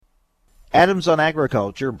Adams on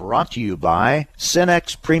Agriculture brought to you by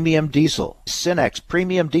Cenex Premium Diesel. Cenex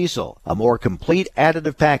Premium Diesel, a more complete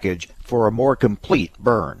additive package for a more complete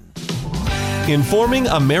burn. Informing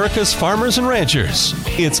America's farmers and ranchers,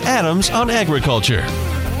 it's Adams on Agriculture.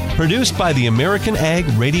 Produced by the American Ag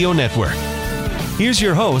Radio Network. Here's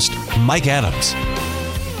your host, Mike Adams.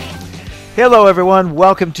 Hello, everyone.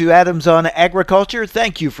 Welcome to Adams on Agriculture.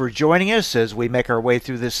 Thank you for joining us as we make our way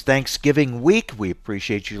through this Thanksgiving week. We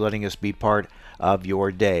appreciate you letting us be part of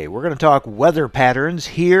your day. We're going to talk weather patterns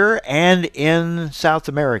here and in South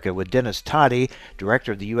America with Dennis Todey,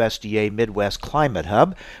 Director of the USDA Midwest Climate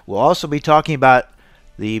Hub. We'll also be talking about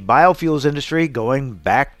the biofuels industry going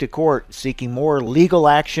back to court, seeking more legal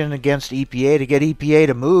action against EPA to get EPA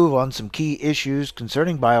to move on some key issues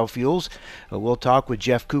concerning biofuels. We'll talk with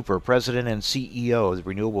Geoff Cooper, President and CEO of the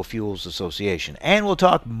Renewable Fuels Association. And we'll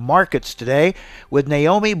talk markets today with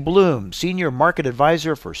Naomi Blohm, Senior Market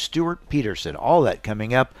Advisor for Stewart Peterson. All that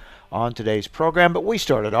coming up on today's program. But we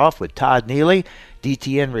started off with Todd Neely,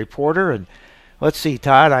 DTN reporter. And let's see,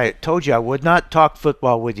 Todd, I told you I would not talk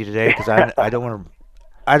football with you today because I don't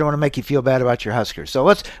want to make you feel bad about your Huskers. So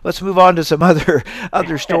let's move on to some other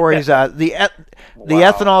stories. The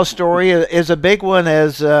ethanol story is a big one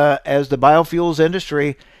as the biofuels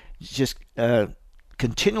industry is just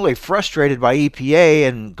continually frustrated by EPA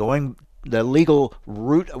and going the legal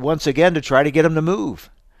route once again to try to get them to move.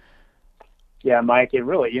 Yeah, Mike, it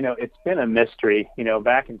really, it's been a mystery.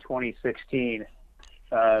 Back in 2016,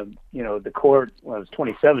 the court, well, it was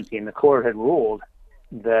 2017, the court had ruled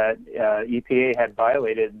that EPA had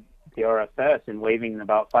violated the RFS in waiving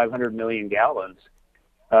about 500 million gallons.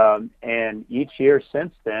 And each year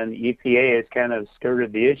since then, EPA has kind of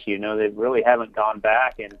skirted the issue. They really haven't gone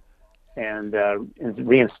back and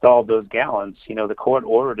reinstalled those gallons. The court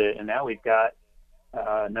ordered it, and now we've got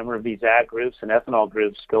a number of these ag groups and ethanol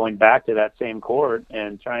groups going back to that same court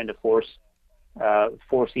and trying to force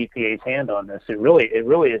EPA's hand on this. It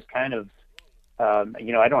really is kind of I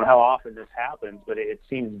don't know how often this happens, but it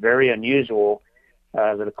seems very unusual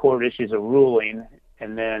that a court issues a ruling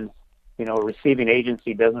and then, a receiving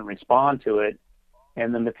agency doesn't respond to it.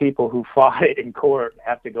 And then the people who fought it in court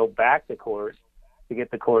have to go back to court to get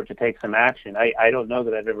the court to take some action. I don't know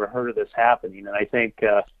that I've ever heard of this happening. And I think,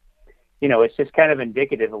 it's just kind of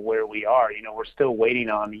indicative of where we are. We're still waiting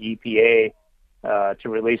on the EPA to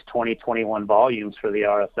release 2021 volumes for the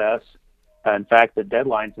RFS. In fact, the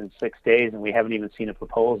deadline's in 6 days, and we haven't even seen a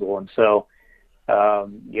proposal. And so,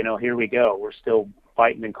 here we go. We're still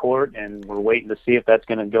fighting in court, and we're waiting to see if that's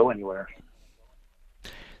going to go anywhere.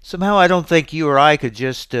 Somehow, I don't think you or I could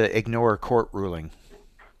just ignore a court ruling.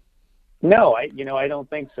 No, I don't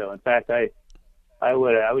think so. In fact, I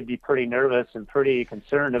would be pretty nervous and pretty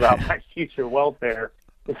concerned about my future welfare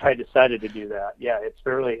if I decided to do that. Yeah, it's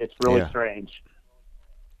really strange.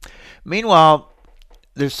 Meanwhile,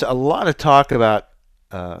 there's a lot of talk about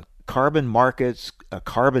carbon markets, a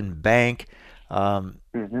carbon bank.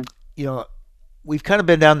 We've kind of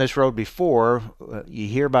been down this road before. You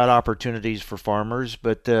hear about opportunities for farmers,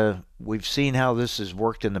 but we've seen how this has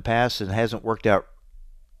worked in the past and hasn't worked out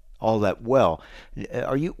all that well.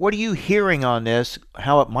 What are you hearing on this?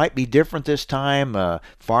 How it might be different this time?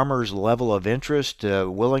 Farmers' level of interest,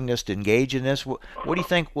 willingness to engage in this. What do you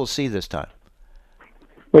think we'll see this time?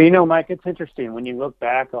 Well, Mike, it's interesting when you look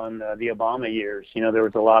back on the Obama years. There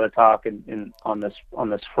was a lot of talk on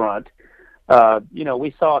this front.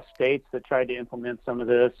 We saw states that tried to implement some of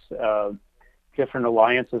this, different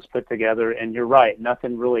alliances put together, and you're right,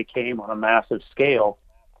 nothing really came on a massive scale.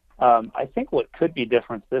 I think what could be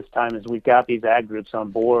different this time is we've got these ag groups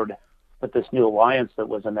on board with this new alliance that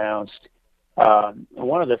was announced. And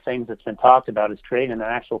one of the things that's been talked about is creating an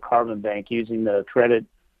actual carbon bank using the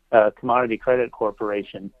Commodity Credit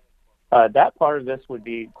Corporation. That part of this would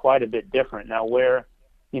be quite a bit different. Now, where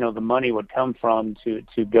the money would come from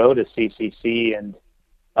to go to CCC and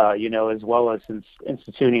as well as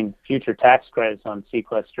instituting future tax credits on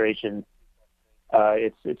sequestration,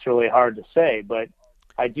 it's really hard to say. But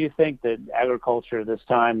I do think that agriculture this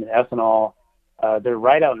time, ethanol, they're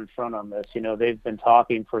right out in front on this. They've been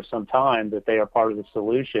talking for some time that they are part of the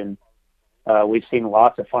solution. We've seen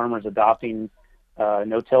lots of farmers adopting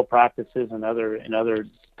no-till practices and other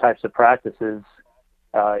types of practices,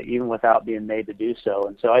 even without being made to do so.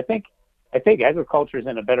 And so I think agriculture is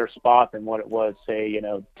in a better spot than what it was, say,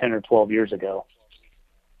 10 or 12 years ago.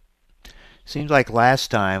 Seems like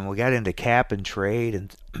last time we got into cap and trade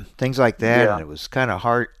and things like that, Yeah. and it was kind of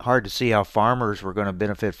hard to see how farmers were going to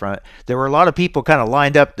benefit from it. There were a lot of people kind of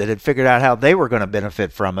lined up that had figured out how they were going to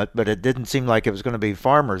benefit from it, but it didn't seem like it was going to be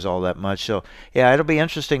farmers all that much. So, yeah, it'll be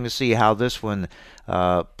interesting to see how this one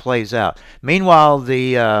plays out. Meanwhile,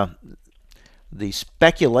 the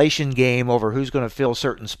speculation game over who's going to fill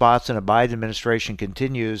certain spots in a Biden administration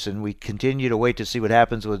continues, and we continue to wait to see what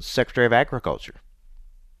happens with Secretary of Agriculture.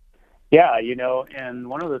 Yeah, and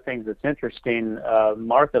one of the things that's interesting,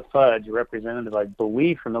 Martha Fudge, representative, I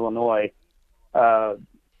believe, from Illinois,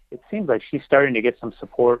 it seems like she's starting to get some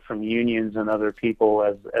support from unions and other people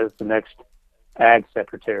as the next ag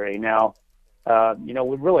secretary. Now,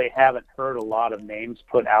 we really haven't heard a lot of names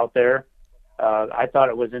put out there. I thought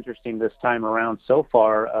it was interesting this time around. So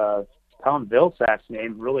far, Tom Vilsack's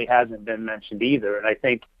name really hasn't been mentioned either, and I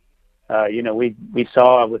think we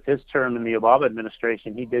saw with his term in the Obama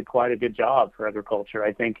administration, he did quite a good job for agriculture.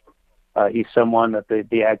 I think he's someone that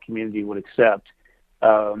the ag community would accept.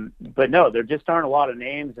 But no, there just aren't a lot of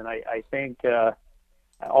names, and I think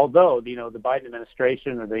although the Biden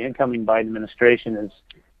administration or the incoming Biden administration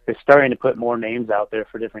is starting to put more names out there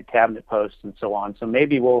for different cabinet posts and so on. So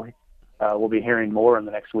maybe we'll be hearing more in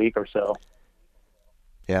the next week or so.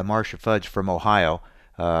 Yeah, Marcia Fudge from Ohio,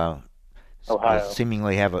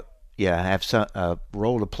 seemingly have some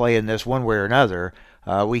role to play in this one way or another.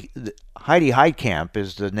 Heidi Heitkamp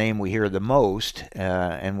is the name we hear the most,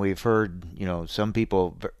 and we've heard some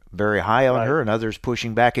people very high on her and others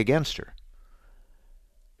pushing back against her.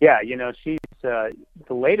 Yeah, she's the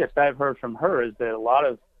latest I've heard from her is that a lot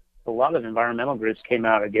of environmental groups came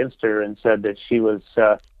out against her and said that she was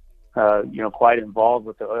quite involved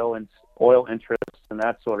with the oil interests and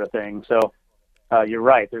that sort of thing. So you're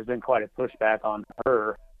right. There's been quite a pushback on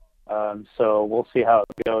her. So we'll see how it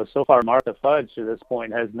goes. So far, Martha Fudge to this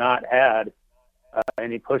point has not had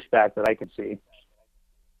any pushback that I can see.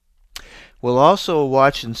 We'll also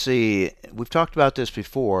watch and see. We've talked about this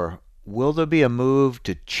before. Will there be a move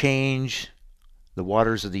to change the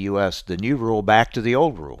waters of the U.S., the new rule, back to the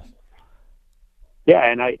old rule? Yeah,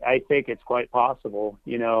 and I think it's quite possible.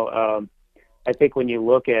 I think when you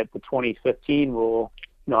look at the 2015 rule,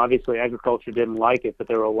 obviously agriculture didn't like it, but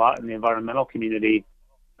there were a lot in the environmental community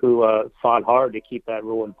who fought hard to keep that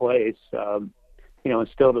rule in place. And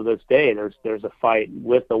still to this day, there's a fight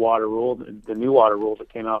with the water rule, the new water rule that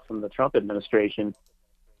came out from the Trump administration.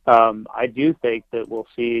 I do think that we'll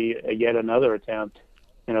see yet another attempt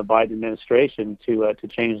in a Biden administration to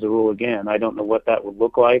change the rule again. I don't know what that would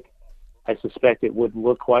look like. I suspect it would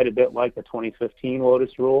look quite a bit like the 2015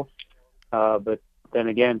 Lotus rule. But then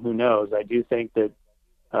again, who knows? I do think that,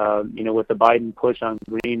 with the Biden push on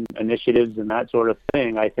green initiatives and that sort of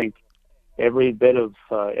thing, I think every bit of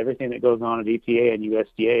everything that goes on at EPA and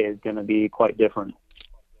USDA is going to be quite different.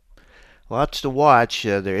 Lots to watch.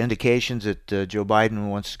 There are indications that Joe Biden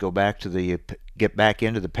wants to get back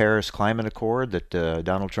into the Paris Climate Accord that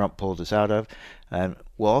Donald Trump pulled us out of. And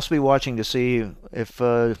we'll also be watching to see if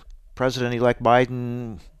President-elect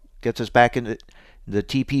Biden gets us back into the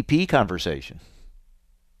TPP conversation.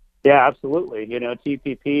 Yeah, absolutely.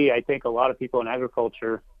 TPP, I think a lot of people in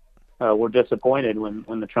agriculture were disappointed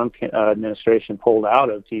when the Trump administration pulled out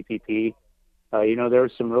of TPP. There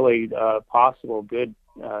were some really possible good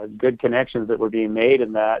connections that were being made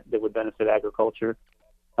in that would benefit agriculture.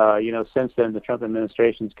 Since then, the Trump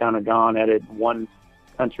administration's kind of gone at it one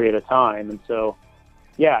country at a time. And so,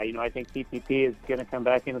 yeah, I think TPP is going to come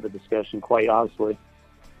back into the discussion quite obviously.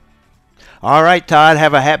 All right, Todd,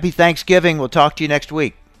 have a happy Thanksgiving. We'll talk to you next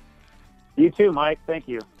week. You too, Mike. Thank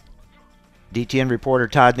you. DTN reporter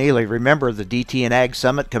Todd Neely. Remember the DTN Ag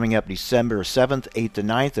Summit coming up December 7th, 8th, and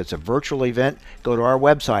 9th. It's a virtual event. Go to our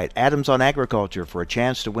website, Adams on Agriculture, for a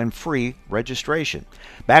chance to win free registration.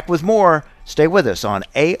 Back with more. Stay with us on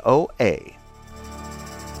AOA.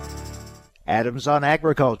 Adams on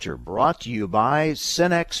Agriculture, brought to you by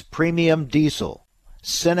Cenex Premium Diesel.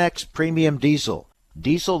 Cenex Premium Diesel,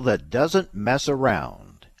 diesel that doesn't mess around.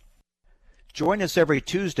 Join us every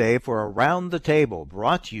Tuesday for Around the Table,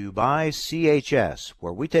 brought to you by CHS,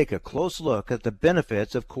 where we take a close look at the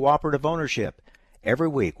benefits of cooperative ownership. Every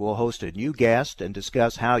week we'll host a new guest and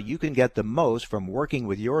discuss how you can get the most from working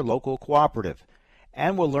with your local cooperative.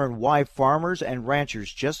 And we'll learn why farmers and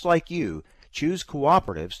ranchers just like you choose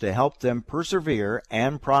cooperatives to help them persevere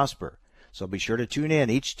and prosper. So be sure to tune in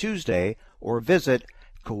each Tuesday or visit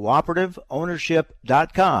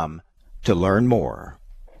cooperativeownership.com to learn more.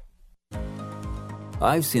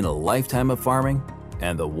 I've seen a lifetime of farming,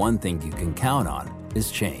 and the one thing you can count on is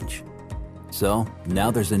change. So now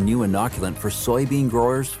there's a new inoculant for soybean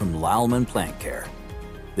growers from Lalman Plant Care.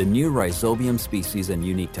 The new Rhizobium species and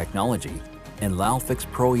unique technology and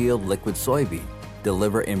Lalfix Pro Yield liquid soybean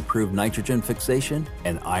deliver improved nitrogen fixation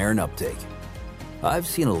and iron uptake. I've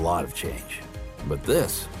seen a lot of change, but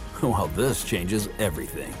this, well, this changes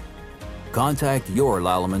everything. Contact your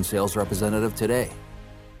Lalaman sales representative today.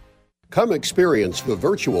 Come experience the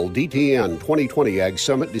virtual DTN 2020 Ag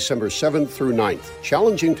Summit December 7th through 9th.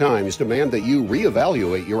 Challenging times demand that you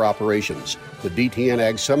reevaluate your operations. The DTN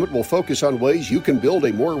Ag Summit will focus on ways you can build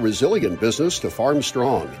a more resilient business to farm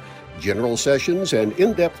strong. General sessions and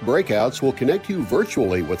in-depth breakouts will connect you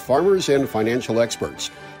virtually with farmers and financial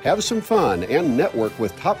experts. Have some fun and network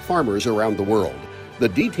with top farmers around the world. The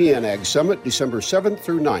DTN Ag Summit December 7th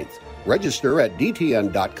through 9th. Register at dtn.com/Ag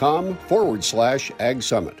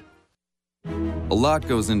Summit. A lot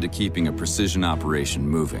goes into keeping a precision operation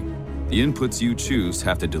moving. The inputs you choose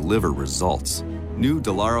have to deliver results. New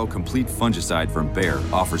Delaro Complete Fungicide from Bayer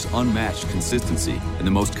offers unmatched consistency and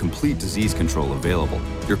the most complete disease control available.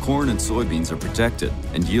 Your corn and soybeans are protected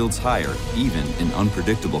and yields higher even in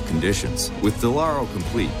unpredictable conditions. With Delaro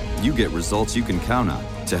Complete, you get results you can count on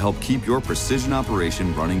to help keep your precision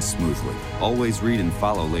operation running smoothly. Always read and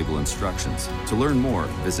follow label instructions. To learn more,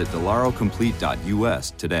 visit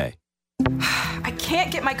delarocomplete.us today. I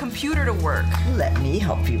can't get my computer to work. Let me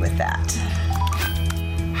help you with that.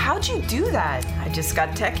 How'd you do that? I just got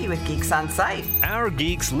techie with Geeks on Site. Our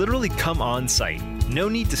geeks literally come on site. No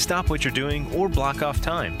need to stop what you're doing or block off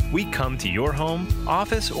time. We come to your home,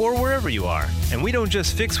 office, or wherever you are. And we don't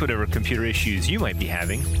just fix whatever computer issues you might be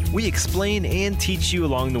having. We explain and teach you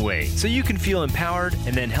along the way so you can feel empowered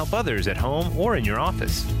and then help others at home or in your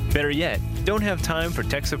office. Better yet, don't have time for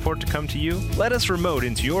tech support to come to you? Let us remote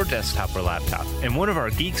into your desktop or laptop, and one of our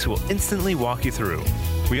geeks will instantly walk you through.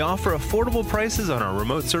 We offer affordable prices on our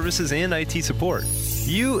remote services and IT support.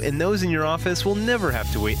 You and those in your office will never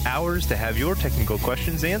have to wait hours to have your technical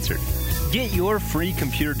questions answered. Get your free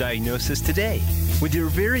computer diagnosis today with your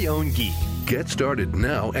very own geek. Get started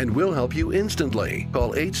now and we'll help you instantly.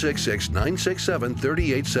 Call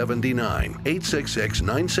 866-967-3879.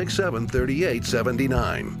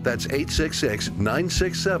 866-967-3879. That's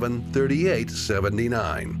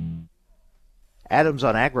 866-967-3879. Adams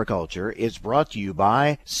on Agriculture is brought to you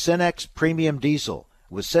by Cenex Premium Diesel.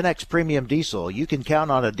 With Cenex Premium Diesel, you can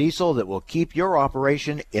count on a diesel that will keep your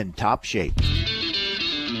operation in top shape.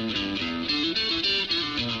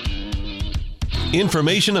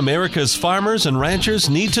 Information America's farmers and ranchers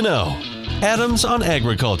need to know. Adams on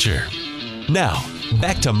Agriculture. Now,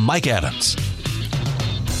 back to Mike Adams.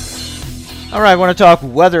 All right, I want to talk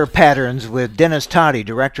weather patterns with Dennis Todey,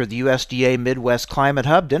 Director of the USDA Midwest Climate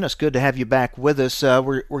Hub. Dennis, good to have you back with us.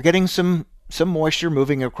 We're getting some moisture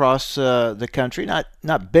moving across the country.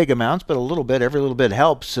 Not big amounts, but a little bit. Every little bit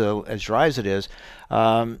helps, so as dry as it is.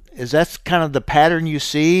 Is that kind of the pattern you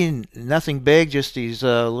see? Nothing big, just these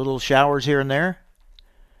little showers here and there?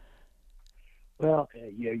 Well,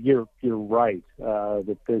 you're right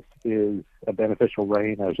that this is a beneficial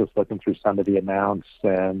rain. I was just looking through some of the amounts,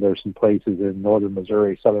 and there's some places in northern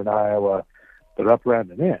Missouri, southern Iowa, that are up around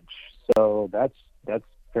an inch. So that's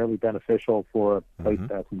fairly beneficial for a place that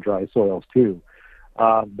has some dry soils too.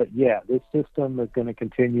 But yeah, this system is going to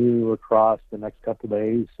continue across the next couple of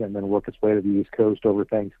days and then work its way to the East Coast over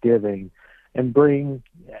Thanksgiving and bring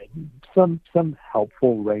some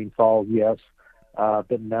helpful rainfall, yes,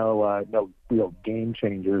 but no real game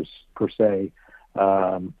changers per se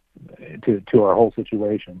to our whole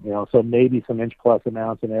situation. So maybe some inch plus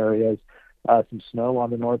amounts in areas, some snow on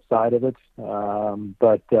the north side of it,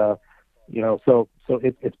 but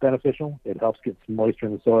it's beneficial. It helps get some moisture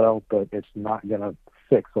in the soil, but it's not going to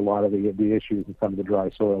fix a lot of the issues in some of the dry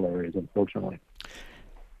soil areas, unfortunately.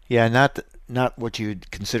 Yeah, not what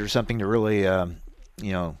you'd consider something to really,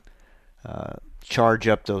 charge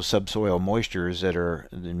up those subsoil moistures that are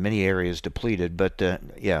in many areas depleted. But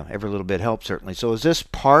every little bit helps certainly. So is this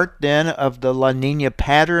part then of the La Nina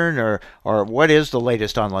pattern, or what is the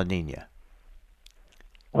latest on La Nina?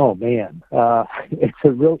 Oh man, it's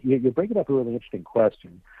you're bringing up a really interesting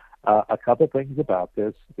question. A couple things about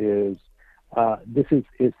this is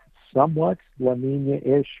somewhat La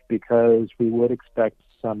Nina-ish because we would expect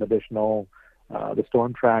some additional. The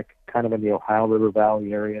storm track kind of in the Ohio River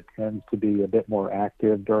Valley area tends to be a bit more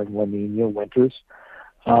active during La Nina winters.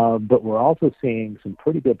 But we're also seeing some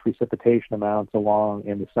pretty good precipitation amounts along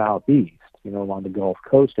in the southeast, along the Gulf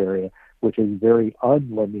Coast area, which is very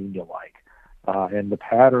un-La Nina-like. And the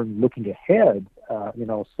pattern looking ahead,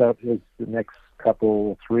 so is the next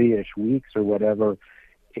couple, 3-ish weeks or whatever,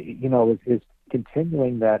 is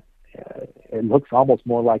continuing that. It looks almost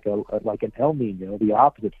more like an El Nino, the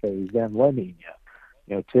opposite phase, than La Nina.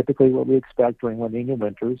 Typically what we expect during La Nina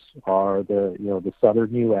winters are the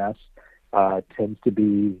southern U.S. Tends to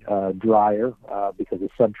be drier because the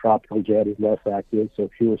subtropical jet is less active, so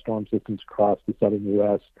fewer storm systems across the southern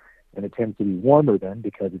U.S. And it tends to be warmer then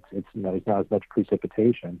because there's not as much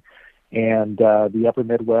precipitation. And the upper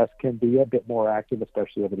Midwest can be a bit more active,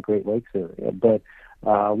 especially over the Great Lakes area. But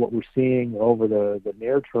what we're seeing over the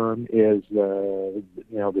near term is the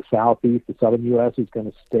southeast, the southern U.S. is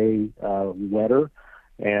going to stay wetter,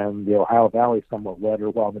 and the Ohio Valley is somewhat wetter,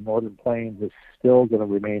 while the northern plains is still going to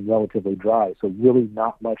remain relatively dry. So really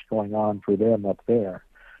not much going on for them up there.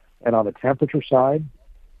 And on the temperature side,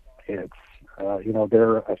 it's there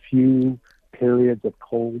are a few periods of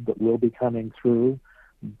cold that will be coming through,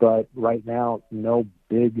 but right now no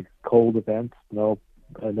big cold events, no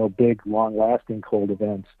big long-lasting cold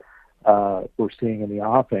events we're seeing in the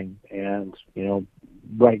offing. And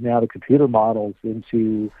right now the computer models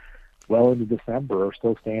into December are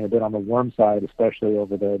still staying a bit on the warm side, especially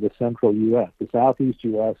over the central U.S. The southeast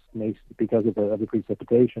U.S. may, because of the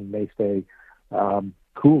precipitation, may stay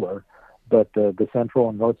cooler, but the central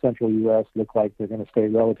and north central U.S. look like they're going to stay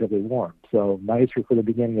relatively warm. So nicer for the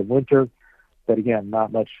beginning of winter, but again,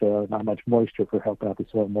 not much moisture for helping out the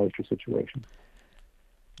soil moisture situation.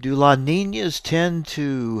 Do La Ninas tend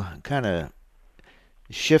to kind of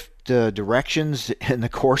shift directions in the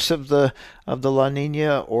course of the La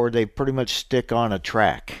Nina, or they pretty much stick on a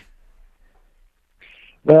track?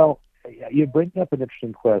 Well, you bring up an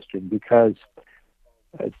interesting question, because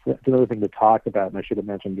it's another thing to talk about, and I should have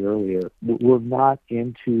mentioned earlier. We're not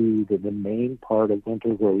into the main part of winter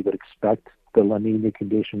where we would expect the La Nina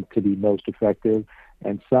conditions to be most effective,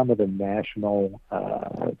 and some of the national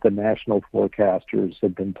forecasters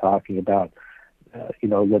have been talking about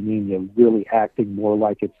La Nina really acting more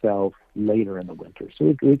like itself later in the winter.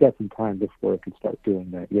 So we've got some time before it can start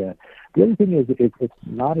doing that yet. The other thing is it's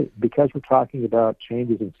not, because we're talking about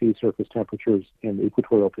changes in sea surface temperatures in the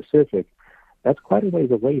equatorial Pacific, that's quite a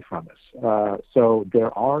ways away from us. So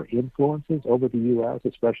there are influences over the U.S.,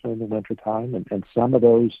 especially in the wintertime, and some of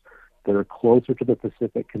those that are closer to the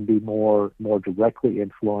Pacific can be more directly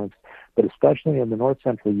influenced. But especially in the north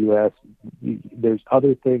central U.S., there's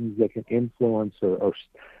other things that can influence, or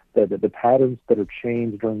the patterns that are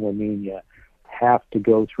changed during La Nina have to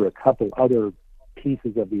go through a couple other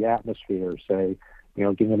pieces of the atmosphere, say,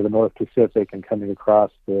 getting into the North Pacific and coming across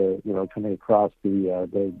the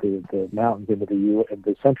mountains into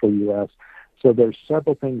the central U.S. So there's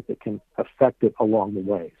several things that can affect it along the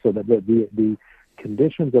way. So that the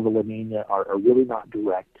conditions of a La Nina are really not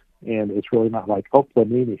direct, and it's really not like, La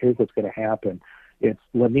Nina, here's what's going to happen. It's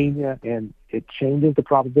La Nina, and it changes the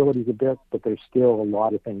probabilities a bit, but there's still a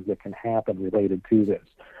lot of things that can happen related to this.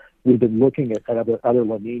 We've been looking at other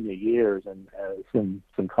La Nina years, and some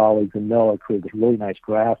colleagues in NOAA created this really nice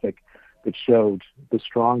graphic that showed the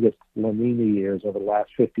strongest La Nina years over the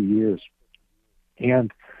last 50 years.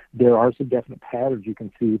 And there are some definite patterns you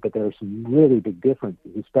can see, but there are some really big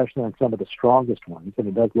differences, especially on some of the strongest ones. And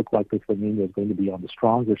it does look like this La Nina is going to be on the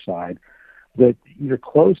stronger side, that you're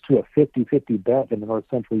close to a 50-50 bet in the north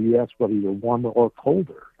central U.S., whether you're warmer or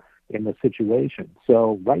colder in the situation.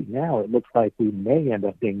 So right now it looks like we may end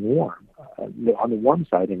up being warm, on the warm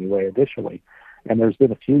side anyway, additionally. And there's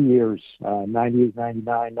been a few years, 98,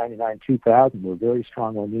 99, 99, 2000, were very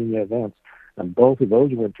strong La Nina events, and both of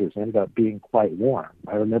those winters ended up being quite warm.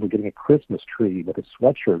 I remember getting a Christmas tree with a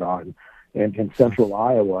sweatshirt on in central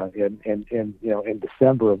Iowa in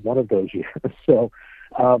December of one of those years. So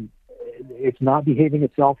it's not behaving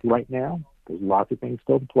itself right now. There's lots of things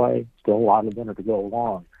still to play, still a lot of winter to go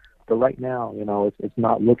along. But right now, it's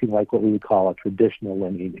not looking like what we would call a traditional La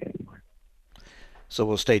Nina anymore. So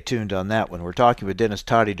we'll stay tuned on that one. We're talking with Dennis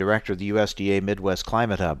Todey, Director of the USDA Midwest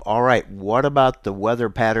Climate Hub. All right, what about the weather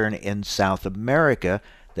pattern in South America?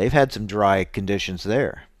 They've had some dry conditions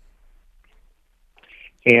there.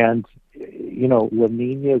 And, La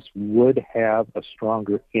Ninas would have a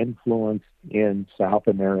stronger influence in South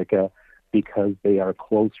America because they are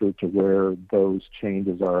closer to where those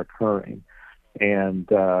changes are occurring. And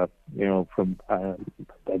I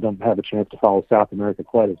don't have a chance to follow South America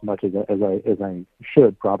quite as much as I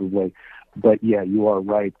should probably, but yeah, you are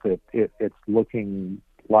right that it's looking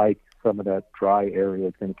like some of that dry area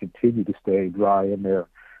is going to continue to stay dry in there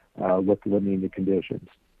with the La Nina conditions,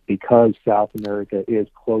 because South America is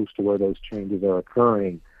close to where those changes are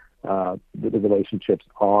occurring. The relationships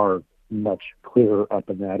are much clearer up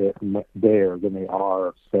in that there than they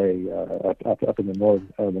are, say, up in the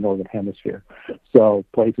northern hemisphere. So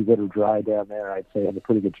places that are dry down there, I'd say, have a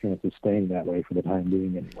pretty good chance of staying that way for the time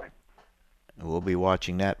being anyway. We'll be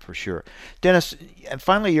watching that for sure. Dennis, and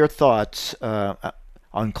finally, your thoughts.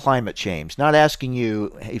 on climate change. Not asking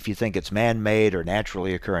you if you think it's man-made or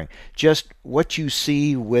naturally occurring, just what you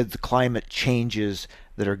see with the climate changes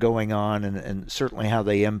that are going on, and certainly how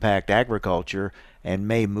they impact agriculture and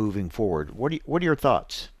may moving forward. What are your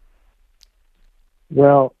thoughts?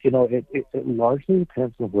 Well, it largely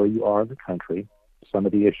depends on where you are in the country, some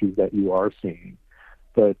of the issues that you are seeing.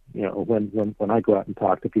 But, when I go out and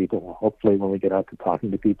talk to people, hopefully when we get out to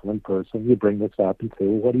talking to people in person, you bring this up and say,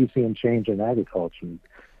 well, what do you see in change in agriculture?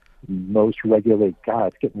 Most regularly, God,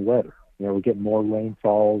 it's getting wetter. We're getting more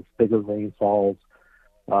rainfalls, bigger rainfalls,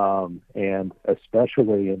 and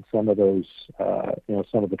especially in some of those,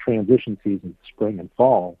 some of the transition seasons, spring and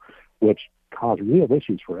fall, which cause real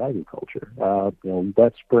issues for agriculture.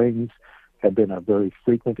 Wet springs have been a very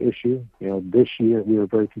frequent issue. This year, we were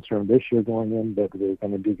very concerned this year going in that we're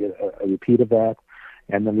going to get a repeat of that.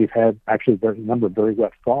 And then we've had actually a number of very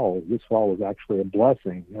wet falls. This fall was actually a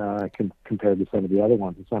blessing compared to some of the other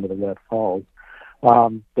ones and some of the wet falls.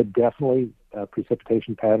 But definitely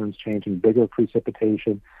precipitation patterns changing, bigger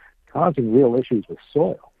precipitation, causing real issues with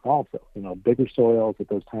soil also. Bigger soils at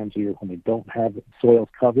those times of year when we don't have soils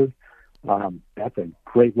covered, that's a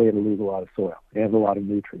great way to lose a lot of soil and a lot of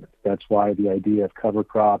nutrients. That's why the idea of cover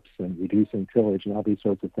crops and reducing tillage and all these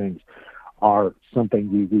sorts of things are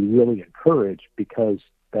something we really encourage, because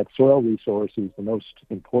that soil resource is the most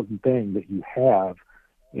important thing that you have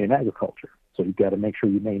in agriculture. So you've got to make sure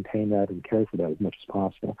you maintain that and care for that as much as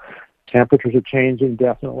possible. Temperatures are changing,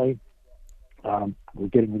 definitely. We're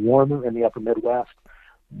getting warmer in the upper Midwest,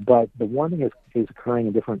 but the warming is occurring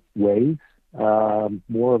in different ways.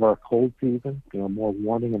 More of our cold season, more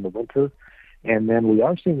warming in the winter. And then we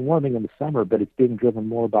are seeing warming in the summer, but it's being driven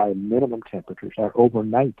more by minimum temperatures, our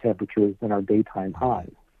overnight temperatures, than our daytime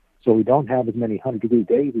highs. So we don't have as many 100-degree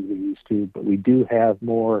days as we used to, but we do have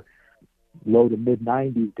more low to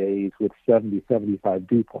mid-90s days with 70, 75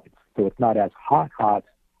 dew points. So it's not as hot,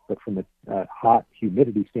 but from a hot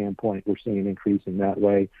humidity standpoint, we're seeing an increase in that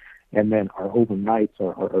way. And then our overnights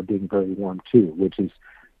are being very warm too, which is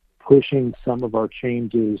pushing some of our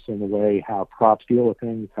changes in the way how crops deal with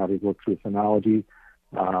things, how they work through phenology.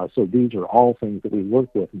 So these are all things that we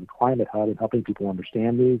work with in the Climate Hub and helping people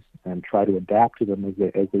understand these and try to adapt to them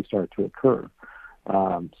as they start to occur.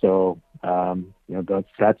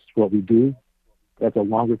 That's what we do. That's a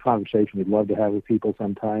longer conversation we'd love to have with people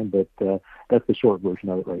sometime, but that's the short version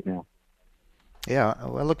of it right now. Yeah,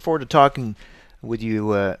 well, I look forward to talking with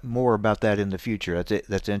you more about that in the future.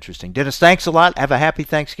 That's interesting. Dennis, thanks a lot. Have a happy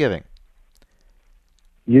Thanksgiving.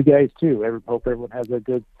 You guys too. Hope everyone has a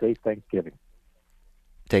good, safe Thanksgiving.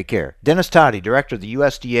 Take care. Dennis Todey, Director of the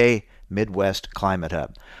USDA Midwest Climate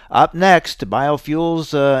Hub. Up next,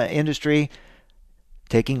 biofuels industry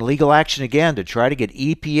taking legal action again to try to get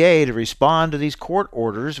EPA to respond to these court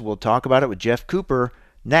orders. We'll talk about it with Geoff Cooper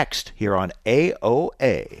next here on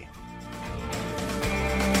AOA.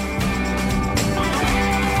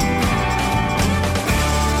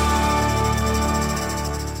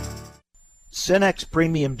 Cenex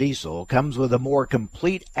Premium Diesel comes with a more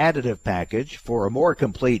complete additive package for a more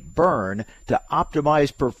complete burn to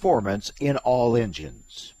optimize performance in all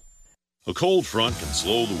engines. A cold front can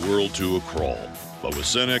slow the world to a crawl, but with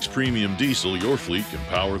Cenex Premium Diesel, your fleet can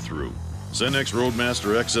power through. Cenex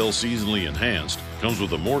Roadmaster XL Seasonally Enhanced comes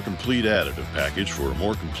with a more complete additive package for a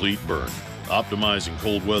more complete burn, optimizing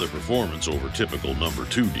cold weather performance over typical number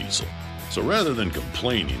 2 diesel. So rather than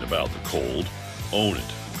complaining about the cold, own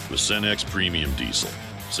it with Cenex Premium Diesel.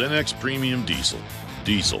 Cenex Premium Diesel.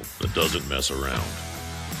 Diesel that doesn't mess around.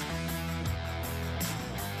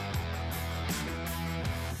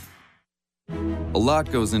 A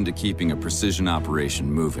lot goes into keeping a precision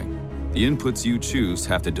operation moving. The inputs you choose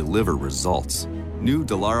have to deliver results. New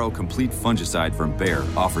Delaro Complete Fungicide from Bayer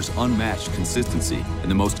offers unmatched consistency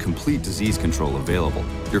and the most complete disease control available.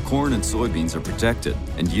 Your corn and soybeans are protected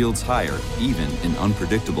and yields higher even in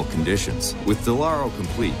unpredictable conditions. With Delaro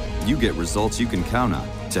Complete, you get results you can count on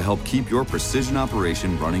to help keep your precision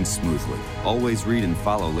operation running smoothly. Always read and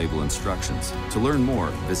follow label instructions. To learn more,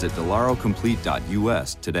 visit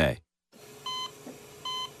delarocomplete.us today.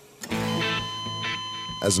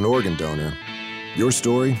 As an organ donor, your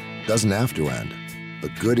story doesn't have to end. The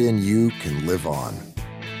good in you can live on.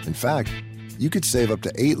 In fact, you could save up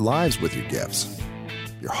to 8 lives with your gifts.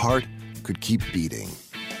 Your heart could keep beating.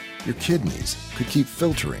 Your kidneys could keep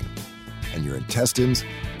filtering. And your intestines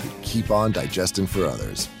could keep on digesting for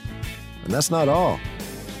others. And that's not all.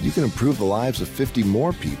 You can improve the lives of 50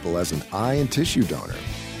 more people as an eye and tissue donor,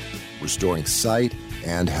 restoring sight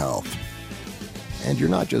and health. And you're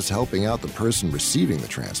not just helping out the person receiving the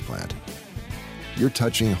transplant. You're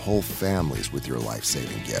touching whole families with your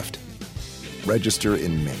life-saving gift. Register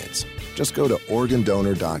in minutes. Just go to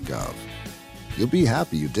organdonor.gov. You'll be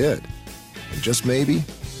happy you did. And just maybe,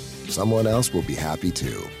 someone else will be happy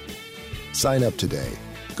too. Sign up today.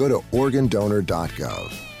 Go to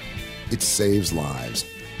organdonor.gov. It saves lives.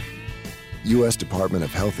 U.S. Department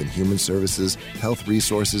of Health and Human Services, Health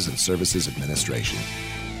Resources and Services Administration.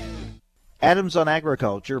 Adams on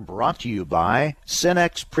Agriculture brought to you by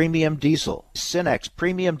Cenex Premium Diesel. Cenex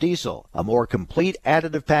Premium Diesel, a more complete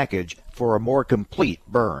additive package for a more complete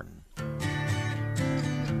burn.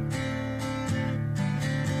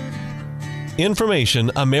 Information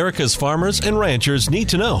America's farmers and ranchers need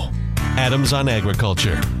to know. Adams on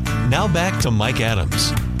Agriculture. Now back to Mike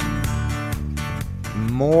Adams.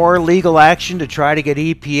 More legal action to try to get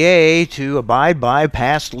EPA to abide by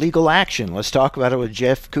past legal action. Let's talk about it with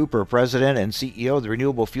Geoff Cooper, President and CEO of the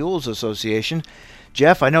Renewable Fuels Association.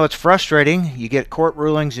 Geoff, I know it's frustrating. You get court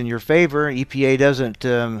rulings in your favor. EPA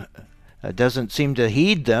doesn't seem to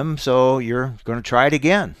heed them, so you're going to try it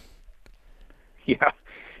again. Yeah,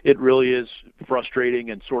 it really is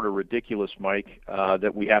frustrating and sort of ridiculous, Mike,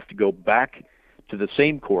 that we have to go back to the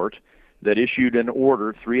same court that issued an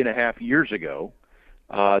order 3.5 years ago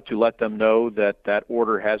to let them know that that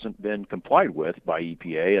order hasn't been complied with by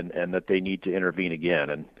EPA and that they need to intervene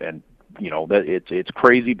again. And you know, that it's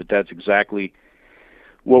crazy, but that's exactly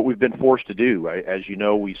what we've been forced to do. As you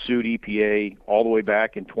know, we sued EPA all the way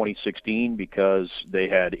back in 2016 because they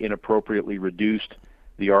had inappropriately reduced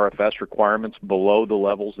the RFS requirements below the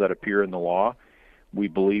levels that appear in the law. We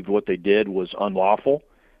believed what they did was unlawful.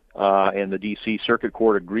 And the D.C. Circuit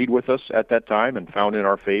Court agreed with us at that time and found in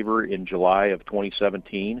our favor in July of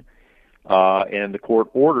 2017. And the court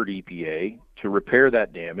ordered EPA to repair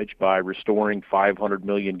that damage by restoring 500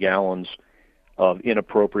 million gallons of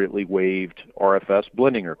inappropriately waived RFS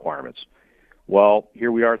blending requirements. Well,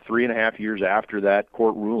 here we are 3.5 years after that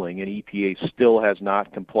court ruling, and EPA still has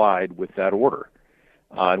not complied with that order.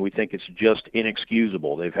 And we think it's just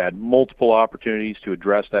inexcusable. They've had multiple opportunities to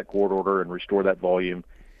address that court order and restore that volume,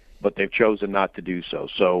 but they've chosen not to do so.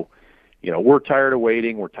 So, you know, we're tired of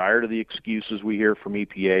waiting. We're tired of the excuses we hear from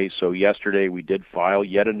EPA. So yesterday we did file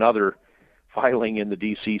yet another filing in the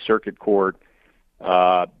D.C. Circuit Court,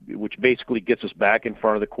 which basically gets us back in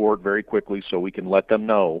front of the court very quickly so we can let them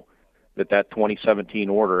know that that 2017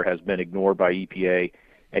 order has been ignored by EPA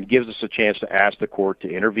and gives us a chance to ask the court to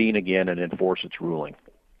intervene again and enforce its ruling.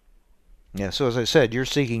 Yeah, so as I said, you're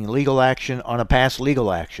seeking legal action on a past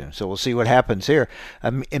legal action. So we'll see what happens here.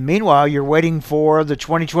 And meanwhile, you're waiting for the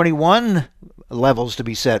 2021 levels to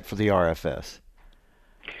be set for the RFS.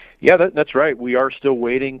 Yeah, that's right. We are still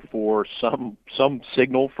waiting for some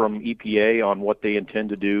signal from EPA on what they intend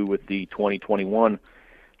to do with the 2021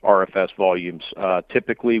 RFS volumes.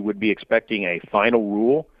 Typically would be expecting a final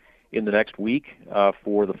rule in the next week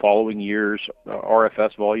for the following year's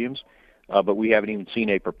RFS volumes. But we haven't even seen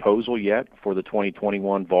a proposal yet for the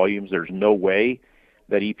 2021 volumes. There's no way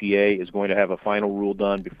that EPA is going to have a final rule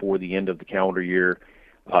done before the end of the calendar year.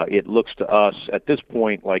 It looks to us at this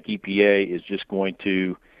point like EPA is just going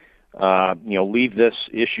to, leave this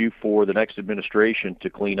issue for the next administration to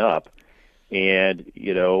clean up. And,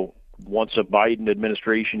 you know, once a Biden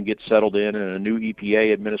administration gets settled in and a new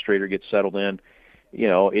EPA administrator gets settled in, you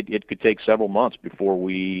know, it could take several months before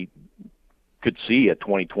we could see a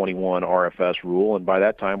 2021 RFS rule, and by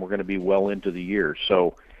that time we're going to be well into the year.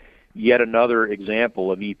 So yet another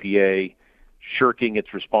example of EPA shirking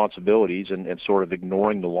its responsibilities and sort of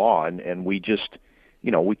ignoring the law, and we just,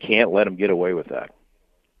 you know, we can't let them get away with that.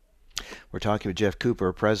 We're talking with Geoff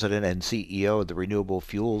Cooper, President and CEO of the Renewable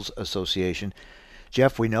Fuels Association.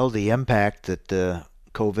 Geoff, we know the impact that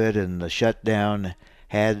COVID and the shutdown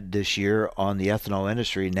had this year on the ethanol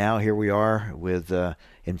industry. Now here we are with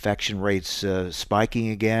infection rates spiking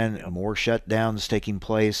again, more shutdowns taking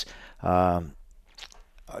place. Do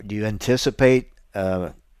you anticipate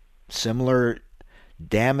similar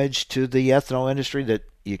damage to the ethanol industry that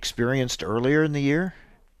you experienced earlier in the year?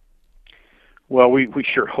 Well, we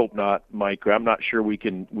sure hope not, Mike. I'm not sure we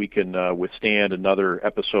can withstand another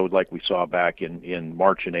episode like we saw back in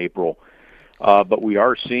March and April. But we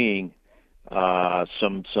are seeing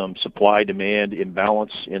some supply-demand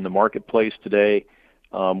imbalance in the marketplace today.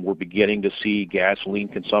 We're beginning to see gasoline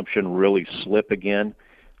consumption really slip again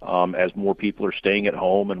as more people are staying at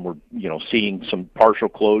home, and we're seeing some partial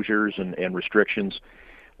closures and restrictions.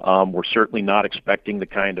 We're certainly not expecting the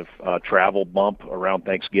kind of travel bump around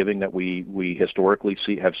Thanksgiving that we historically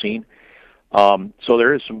have seen. So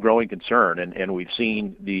there is some growing concern, and we've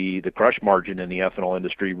seen the crush margin in the ethanol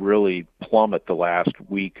industry really plummet the last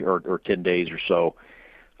week or 10 days or so,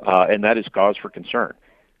 and that is cause for concern.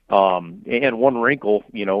 And one wrinkle,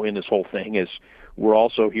 in this whole thing is we're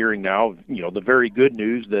also hearing now, the very good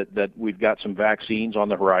news that we've got some vaccines on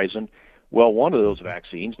the horizon. Well, one of those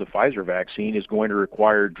vaccines, the Pfizer vaccine, is going to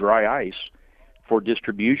require dry ice for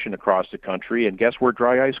distribution across the country. And guess where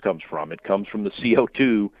dry ice comes from? It comes from the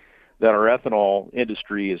CO2 that our ethanol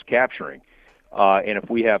industry is capturing. And if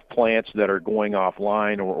we have plants that are going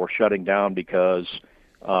offline or shutting down because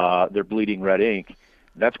they're bleeding red ink,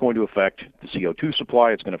 that's going to affect the CO2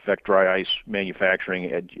 supply. It's going to affect dry ice manufacturing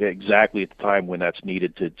exactly at the time when that's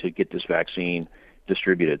needed to get this vaccine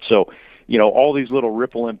distributed. So, all these little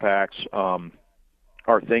ripple impacts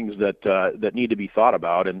are things that need to be thought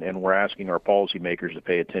about, and we're asking our policymakers to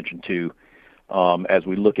pay attention to as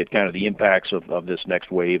we look at kind of the impacts of this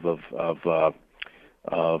next wave of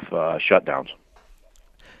shutdowns.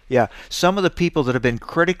 Yeah, some of the people that have been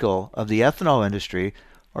critical of the ethanol industry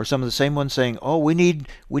are some of the same ones saying, "Oh, we need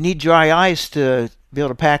dry ice to be able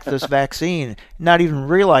to pack this vaccine," not even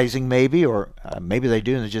realizing maybe, or maybe they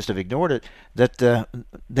do and they just have ignored it, that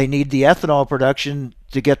they need the ethanol production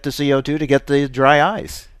to get the CO2 to get the dry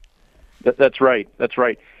ice. That's right. That's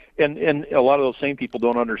right. And a lot of those same people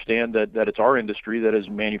don't understand that it's our industry that is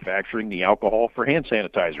manufacturing the alcohol for hand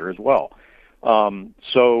sanitizer as well.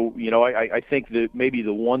 So, I think that maybe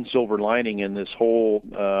the one silver lining in this whole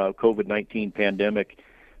COVID-19 pandemic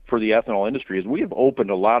for the ethanol industry is we have opened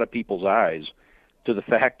a lot of people's eyes to the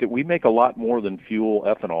fact that we make a lot more than fuel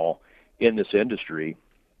ethanol in this industry.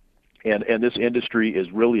 And this industry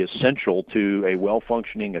is really essential to a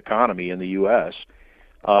well-functioning economy in the U.S.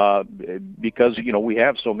 Because, we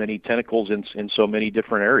have so many tentacles in so many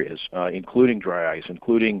different areas, including dry ice,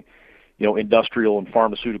 including, industrial and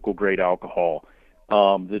pharmaceutical grade alcohol,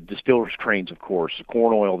 the distillers' trains, of course, the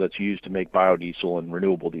corn oil that's used to make biodiesel and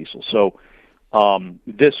renewable diesel. So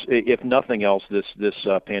this, if nothing else, this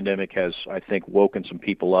pandemic has, I think, woken some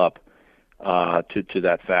people up to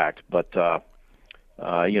that fact. But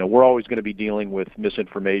we're always going to be dealing with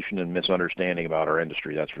misinformation and misunderstanding about our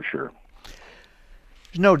industry. That's for sure.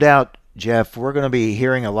 There's no doubt, Geoff, we're going to be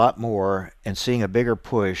hearing a lot more and seeing a bigger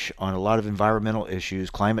push on a lot of environmental issues,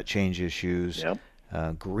 climate change issues,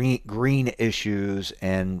 green issues,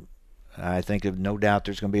 and I think no doubt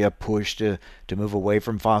there's going to be a push to move away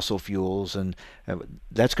from fossil fuels, and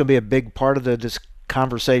that's going to be a big part of this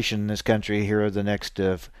conversation in this country here the next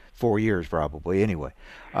 4 years probably anyway.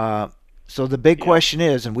 So the big question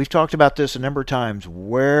is, and we've talked about this a number of times,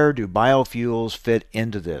 where do biofuels fit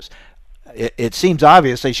into this? It seems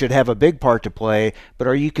obvious they should have a big part to play, but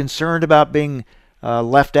are you concerned about being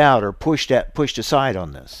left out or pushed aside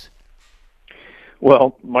on this?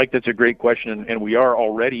 Well, Mike, that's a great question, and we are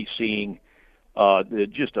already seeing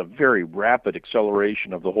just a very rapid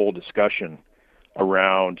acceleration of the whole discussion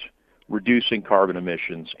around reducing carbon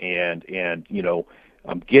emissions and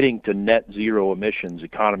getting to net zero emissions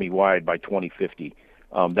economy-wide by 2050.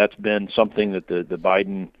 That's been something that the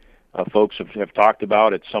Biden folks have talked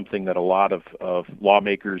about. It's something that a lot of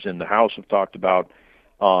lawmakers in the House have talked about.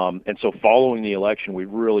 And so following the election,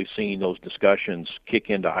 we've really seen those discussions kick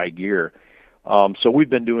into high gear. So we've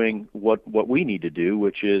been doing what we need to do,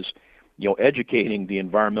 which is, educating the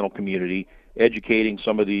environmental community, educating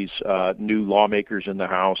some of these new lawmakers in the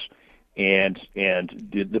House and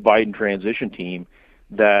the Biden transition team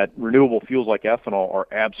that renewable fuels like ethanol are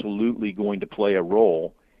absolutely going to play a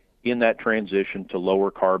role in that transition to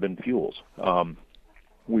lower carbon fuels.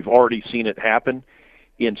 We've already seen it happen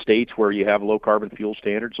in states where you have low carbon fuel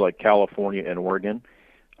standards like California and Oregon.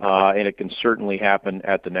 And it can certainly happen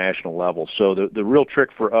at the national level. So the real trick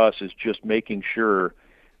for us is just making sure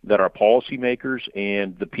that our policymakers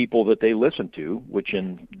and the people that they listen to, which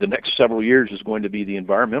in the next several years is going to be the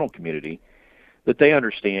environmental community, that they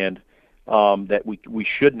understand that we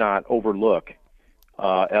should not overlook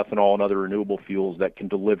ethanol and other renewable fuels that can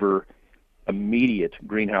deliver immediate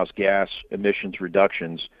greenhouse gas emissions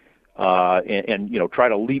reductions and try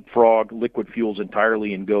to leapfrog liquid fuels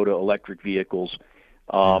entirely and go to electric vehicles.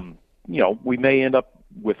 We may end up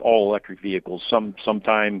with all electric vehicles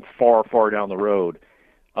sometime far down the road.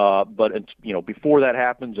 But before that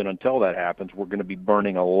happens and until that happens, we're going to be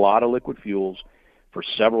burning a lot of liquid fuels for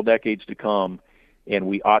several decades to come, and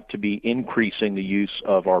we ought to be increasing the use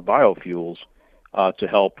of our biofuels to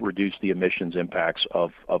help reduce the emissions impacts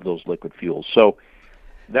of those liquid fuels. So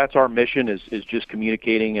that's our mission, is just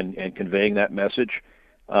communicating and conveying that message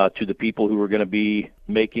to the people who are going to be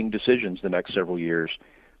making decisions the next several years.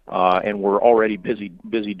 And we're already busy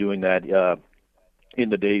doing that in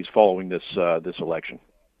the days following this election.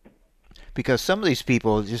 Because some of these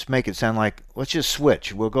people just make it sound like, let's just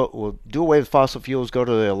switch. We'll do away with fossil fuels, go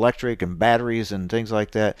to the electric and batteries and things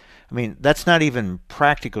like that. I mean, that's not even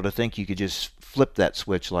practical to think you could just flip that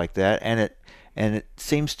switch like that, and it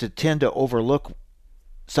seems to tend to overlook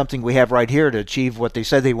something we have right here to achieve what they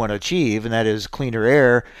said they want to achieve, and that is cleaner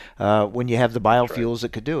air when you have the biofuels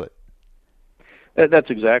that could do it. That's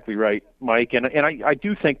exactly right, Mike. And I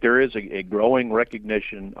do think there is a growing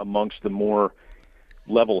recognition amongst the more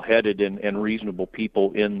level-headed and reasonable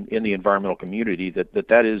people in the environmental community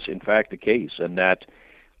that is in fact the case, and that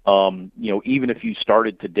even if you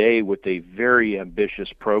started today with a very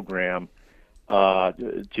ambitious program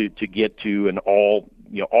to get to an all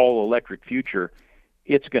electric future,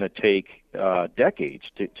 it's going to take decades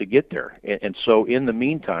to get there. And so in the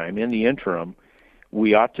meantime, in the interim,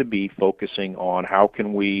 we ought to be focusing on how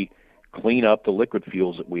can we clean up the liquid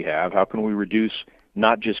fuels that we have, how can we reduce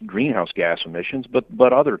not just greenhouse gas emissions,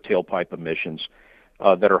 but other tailpipe emissions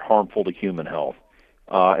that are harmful to human health.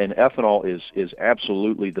 And ethanol is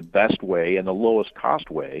absolutely the best way and the lowest cost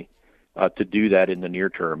way to do that in the near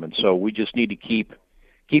term. And so we just need to keep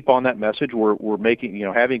on that message. We're making,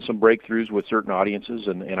 having some breakthroughs with certain audiences,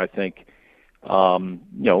 and I think,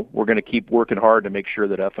 we're going to keep working hard to make sure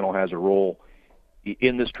that ethanol has a role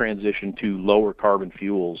in this transition to lower carbon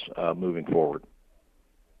fuels moving forward.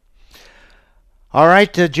 All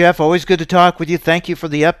right, Geoff, always good to talk with you. Thank you for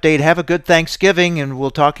the update. Have a good Thanksgiving, and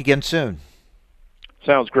we'll talk again soon.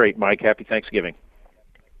 Sounds great, Mike. Happy Thanksgiving.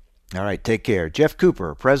 All right, take care. Geoff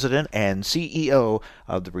Cooper, President and CEO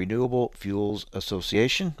of the Renewable Fuels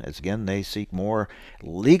Association. As again, they seek more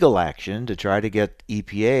legal action to try to get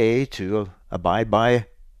EPA to abide by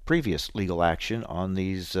previous legal action on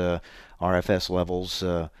these RFS levels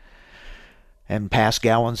and past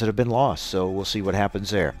gallons that have been lost. So we'll see what happens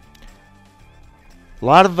there. A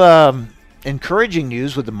lot of encouraging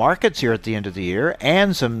news with the markets here at the end of the year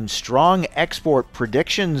and some strong export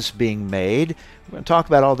predictions being made. We're going to talk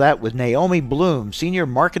about all that with Naomi Blohm, Senior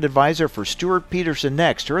Market Advisor for Stewart Peterson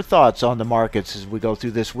next. Her thoughts on the markets as we go through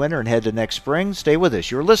this winter and head to next spring. Stay with us.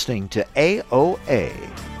 You're listening to AOA.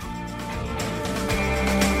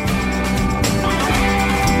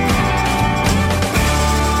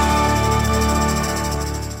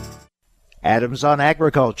 Adams on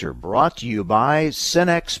Agriculture, brought to you by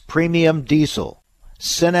Cenex Premium Diesel.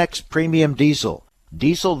 Cenex Premium Diesel,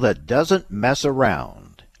 diesel that doesn't mess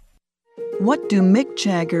around. What do Mick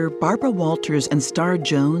Jagger, Barbara Walters, and Star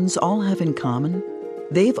Jones all have in common?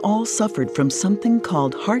 They've all suffered from something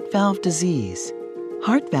called heart valve disease.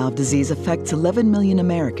 Heart valve disease affects 11 million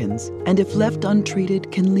Americans, and if left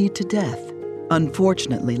untreated, can lead to death.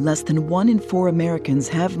 Unfortunately, less than 1 in 4 Americans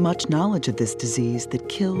have much knowledge of this disease that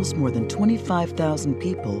kills more than 25,000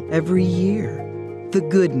 people every year. The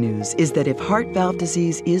good news is that if heart valve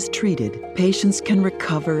disease is treated, patients can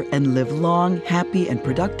recover and live long, happy, and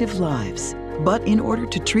productive lives. But in order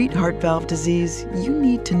to treat heart valve disease, you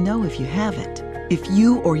need to know if you have it. If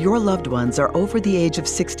you or your loved ones are over the age of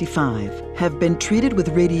 65, have been treated with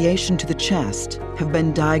radiation to the chest, have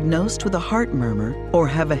been diagnosed with a heart murmur, or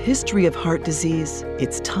have a history of heart disease,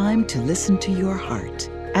 it's time to listen to your heart.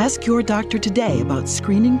 Ask your doctor today about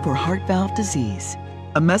screening for heart valve disease.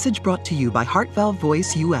 A message brought to you by Heart Valve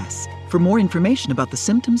Voice US. For more information about the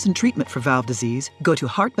symptoms and treatment for valve disease, go to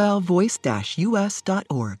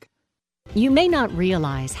heartvalvevoice-us.org. You may not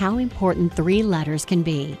realize how important 3 letters can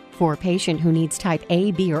be. For a patient who needs type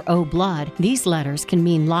A, B, or O blood, these letters can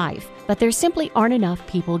mean life, but there simply aren't enough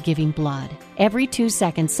people giving blood. Every 2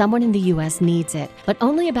 seconds, someone in the U.S. needs it, but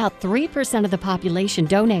only about 3% of the population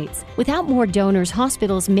donates. Without more donors,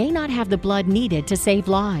 hospitals may not have the blood needed to save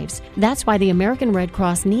lives. That's why the American Red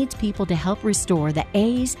Cross needs people to help restore the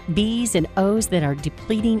A's, B's, and O's that are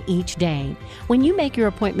depleting each day. When you make your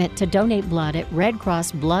appointment to donate blood at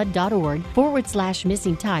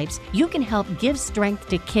redcrossblood.org/missing types, you can help give strength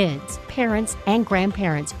to kids, parents, and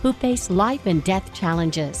grandparents who face life and death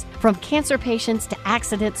challenges. From cancer patients to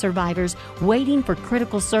accident survivors waiting for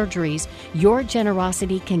critical surgeries, your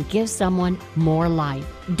generosity can give someone more life.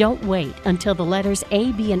 Don't wait until the letters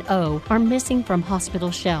A, B, and O are missing from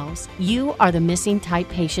hospital shelves. You are the missing type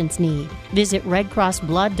patients need. Visit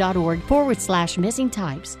redcrossblood.org/missing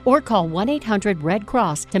types or call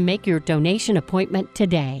 1-800-RED-CROSS to make your donation appointment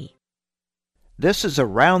today. This is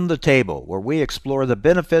Around the Table, where we explore the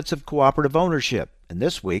benefits of cooperative ownership. And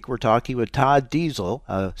this week, we're talking with Todd Diesel,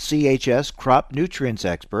 a CHS crop nutrients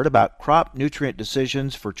expert, about crop nutrient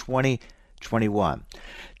decisions for 2021.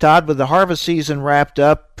 Todd, with the harvest season wrapped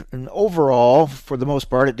up, and overall, for the most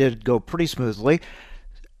part, it did go pretty smoothly.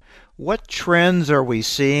 What trends are we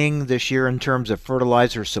seeing this year in terms of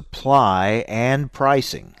fertilizer supply and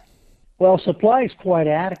pricing? Well, supply is quite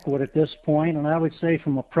adequate at this point, and I would say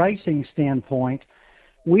from a pricing standpoint,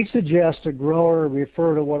 we suggest a grower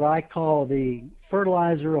refer to what I call the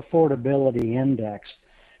fertilizer affordability index,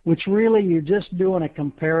 which really you're just doing a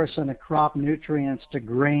comparison of crop nutrients to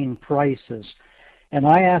grain prices. And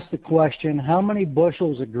I ask the question, how many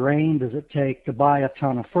bushels of grain does it take to buy a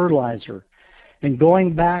ton of fertilizer? And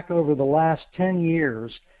going back over the last 10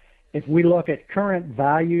 years, if we look at current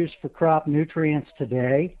values for crop nutrients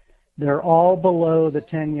today, they're all below the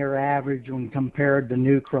 10-year average when compared to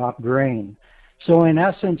new crop grain. So in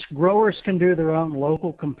essence, growers can do their own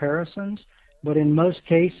local comparisons, but in most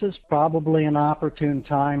cases, probably an opportune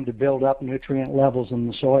time to build up nutrient levels in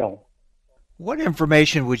the soil. What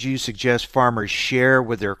information would you suggest farmers share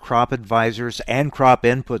with their crop advisors and crop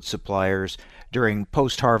input suppliers during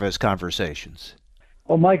post-harvest conversations?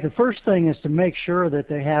 Well, Mike, the first thing is to make sure that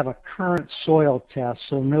they have a current soil test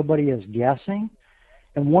so nobody is guessing.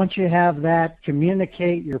 And once you have that,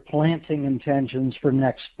 communicate your planting intentions for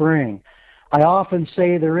next spring. I often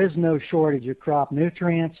say there is no shortage of crop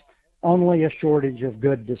nutrients, only a shortage of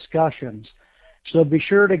good discussions. So be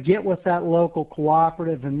sure to get with that local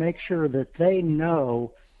cooperative and make sure that they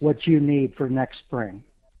know what you need for next spring.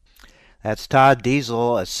 That's Todd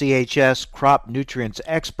Diesel, a CHS crop nutrients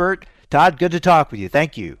expert. Todd, good to talk with you.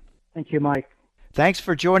 Thank you. Thank you, Mike. Thanks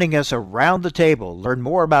for joining us around the table. Learn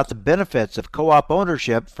more about the benefits of co-op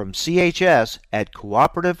ownership from CHS at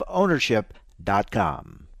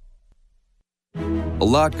cooperativeownership.com. A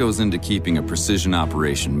lot goes into keeping a precision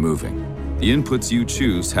operation moving. The inputs you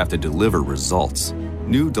choose have to deliver results.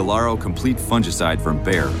 New Delaro Complete Fungicide from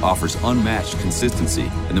Bayer offers unmatched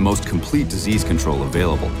consistency and the most complete disease control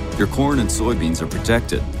available. Your corn and soybeans are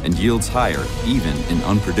protected and yields higher even in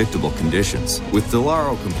unpredictable conditions. With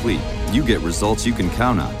Delaro Complete, you get results you can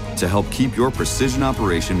count on to help keep your precision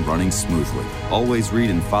operation running smoothly. Always read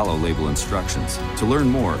and follow label instructions. To learn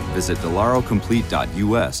more, visit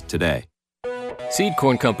delarocomplete.us today. Seed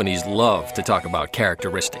corn companies love to talk about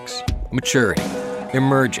characteristics, maturity,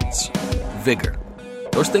 emergence, vigor.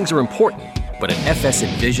 Those things are important, but at FS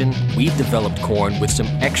Envision, we've developed corn with some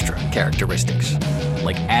extra characteristics,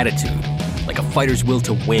 like attitude, like a fighter's will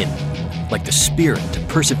to win, like the spirit to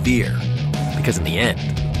persevere. Because in the end,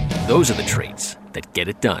 those are the traits that get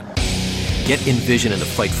it done. Get Envision in the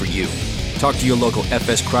fight for you. Talk to your local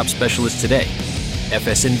FS crop specialist today.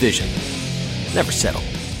 FS Envision. Never settle.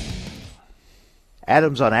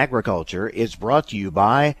 Adams on Agriculture is brought to you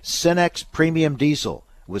by Cenex Premium Diesel.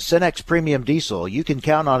 With Cenex Premium Diesel, you can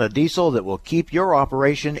count on a diesel that will keep your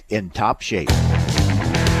operation in top shape.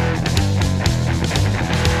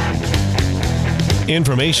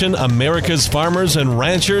 Information America's farmers and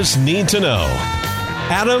ranchers need to know.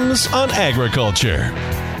 Adams on Agriculture.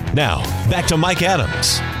 Now, back to Mike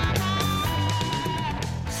Adams.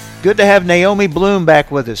 Good to have Naomi Blohm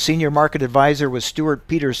back with us, Senior Market Advisor with Stewart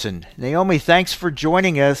Peterson. Naomi, thanks for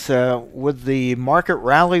joining us. With the market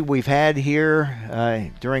rally we've had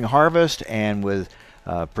here during harvest and with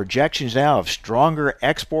projections now of stronger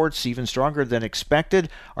exports, even stronger than expected,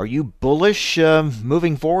 are you bullish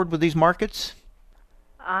moving forward with these markets?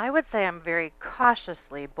 I would say I'm very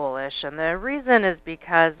cautiously bullish, and the reason is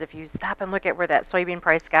because if you stop and look at where that soybean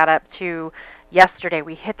price got up to yesterday,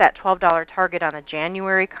 we hit that $12 target on a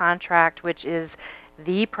January contract, which is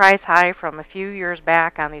the price high from a few years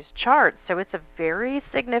back on these charts. So it's a very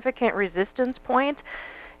significant resistance point.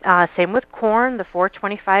 Same with corn, the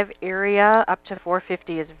 425 area up to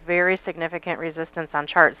 450 is very significant resistance on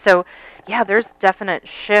charts. So yeah, there's definite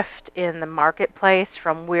shift in the marketplace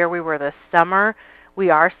from where we were this summer. We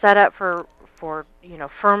are set up for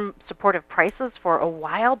firm supportive prices for a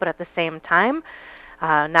while, but at the same time,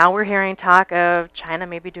 now we're hearing talk of China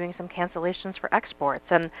maybe doing some cancellations for exports,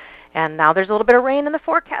 and now there's a little bit of rain in the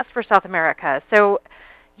forecast for South America. So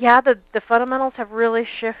yeah, the fundamentals have really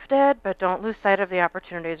shifted, but don't lose sight of the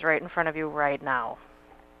opportunities right in front of you right now.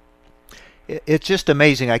 It's just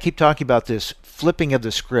amazing. I keep talking about this flipping of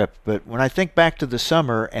the script, but when I think back to the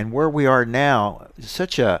summer and where we are now, it's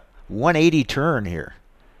such a 180 turn here.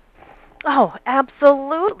 Oh,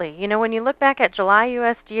 absolutely. You know, when you look back at July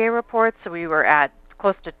USDA reports, we were at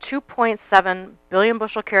close to 2.7 billion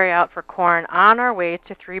bushel carryout for corn, on our way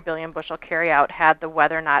to 3 billion bushel carryout had the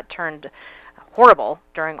weather not turned horrible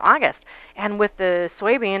during August. And with the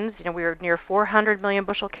soybeans, you know, we were near 400 million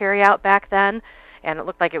bushel carryout back then, and it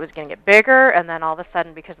looked like it was going to get bigger, and then all of a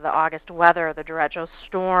sudden, because of the August weather, the derecho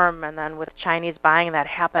storm, and then with Chinese buying that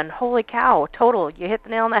happened, holy cow, total, you hit the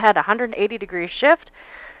nail on the head, 180-degree shift,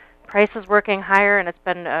 prices working higher, and it's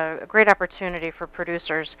been a great opportunity for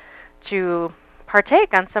producers to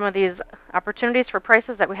partake on some of these opportunities for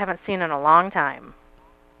prices that we haven't seen in a long time.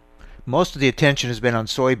 Most of the attention has been on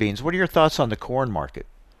soybeans. What are your thoughts on the corn market?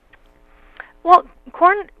 Well,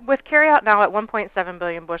 corn with carryout now at 1.7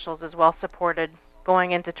 billion bushels is well supported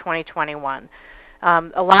going into 2021.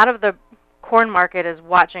 A lot of the corn market is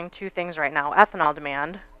watching two things right now: ethanol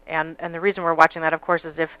demand, and the reason we're watching that, of course,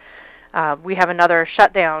 is if we have another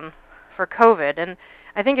shutdown for COVID. And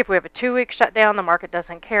I think if we have a 2-week shutdown, the market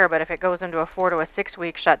doesn't care, but if it goes into a 4 to a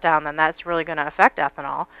 6-week shutdown, then that's really going to affect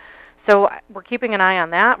ethanol. So we're keeping an eye on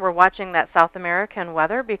that. We're watching that South American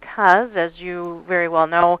weather because, as you very well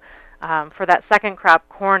know, for that second crop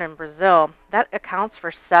corn in Brazil, that accounts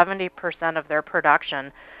for 70% of their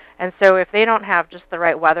production. And so if they don't have just the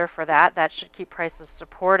right weather for that, that should keep prices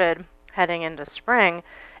supported heading into spring.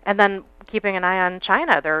 And then keeping an eye on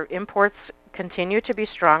China. Their imports continue to be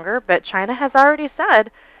stronger, but China has already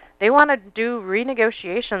said they want to do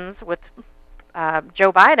renegotiations with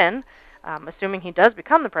Joe Biden, assuming he does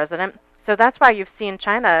become the president. So that's why you've seen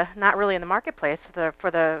China not really in the marketplace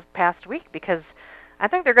for the past week, because I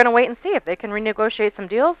think they're going to wait and see. If they can renegotiate some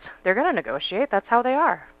deals, they're going to negotiate. That's how they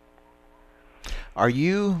are. Are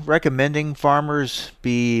you recommending farmers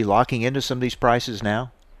be locking into some of these prices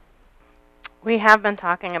now? We have been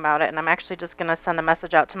talking about it, and I'm actually just going to send a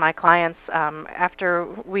message out to my clients after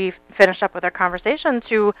we finish up with our conversation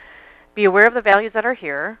to be aware of the values that are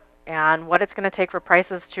here and what it's going to take for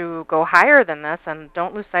prices to go higher than this, and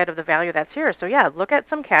don't lose sight of the value that's here. So yeah, look at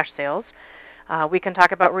some cash sales. We can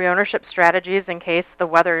talk about reownership strategies in case the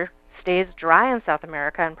weather stays dry in South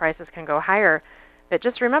America and prices can go higher. But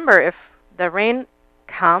just remember, if the rain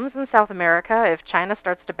comes in South America, if China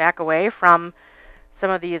starts to back away from some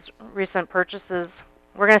of these recent purchases,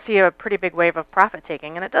 we're going to see a pretty big wave of profit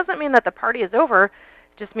taking. And it doesn't mean that the party is over. It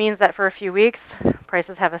just means that for a few weeks,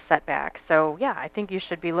 prices have a setback. So yeah, I think you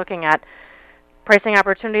should be looking at pricing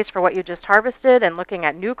opportunities for what you just harvested and looking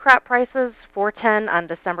at new crop prices, 410 on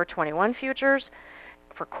December 21 futures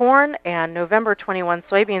for corn and November 21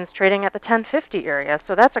 soybeans trading at the 1050 area.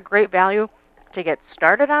 So that's a great value to get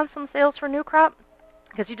started on some sales for new crop,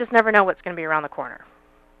 because you just never know what's going to be around the corner.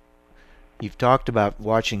 You've talked about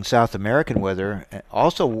watching South American weather,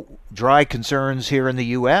 also dry concerns here in the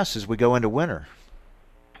U.S. as we go into winter.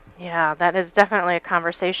 Yeah, that is definitely a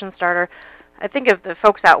conversation starter. I think of the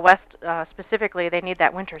folks out west specifically, they need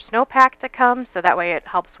that winter snowpack to come, so that way it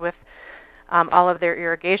helps with all of their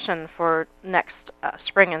irrigation for next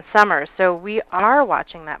spring and summer. So we are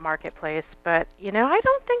watching that marketplace, but I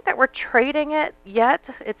don't think that we're trading it yet.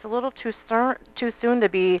 It's a little too soon to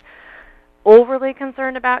be overly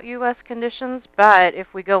concerned about U.S. conditions, but if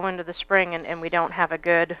we go into the spring and we don't have a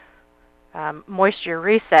good moisture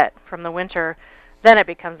reset from the winter, then it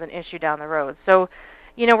becomes an issue down the road. So,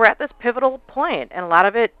 we're at this pivotal point, and a lot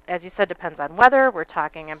of it, as you said, depends on weather. We're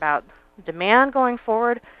talking about demand going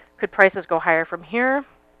forward. Could prices go higher from here?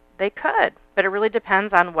 They could, but it really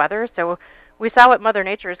depends on weather. So we saw what Mother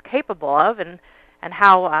Nature is capable of and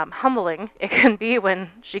how humbling it can be when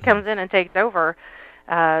she comes in and takes over.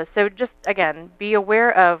 So just, again, be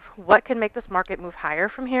aware of what can make this market move higher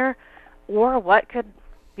from here, or what could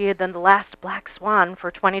be then the last black swan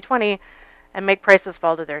for 2020 and make prices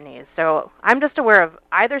fall to their knees. So I'm just aware of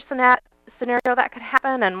either scenario that could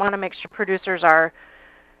happen and want to make sure producers are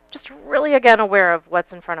just really, again, aware of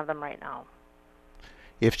what's in front of them right now.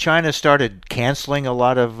 If China started canceling a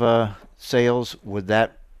lot of sales, would the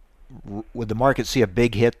market see a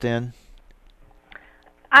big hit then?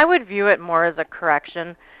 I would view it more as a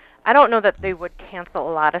correction. I don't know that they would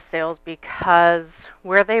cancel a lot of sales because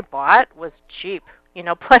where they bought was cheap,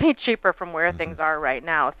 plenty cheaper from where things are right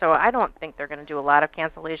now. So I don't think they're going to do a lot of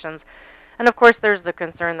cancellations. And of course, there's the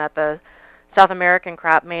concern that the South American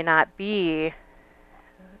crop may not be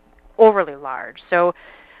overly large. So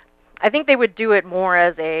I think they would do it more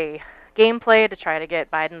as a game play to try to get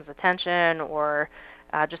Biden's attention or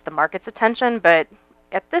just the market's attention. But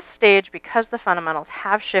at this stage, because the fundamentals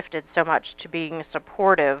have shifted so much to being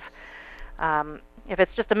supportive, if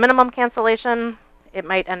it's just a minimum cancellation, it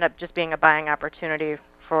might end up just being a buying opportunity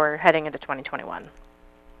for heading into 2021.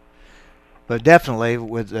 But definitely,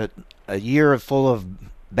 with a year full of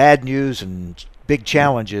bad news and big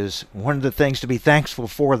challenges, one of the things to be thankful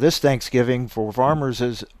for this Thanksgiving for farmers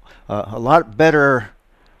is a lot better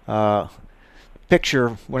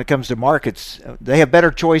picture when it comes to markets. They have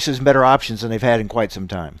better choices and better options than they've had in quite some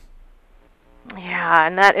time. Yeah,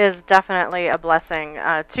 and that is definitely a blessing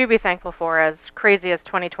to be thankful for, as crazy as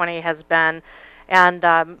 2020 has been.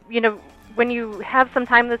 And, when you have some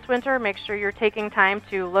time this winter, make sure you're taking time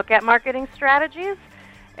to look at marketing strategies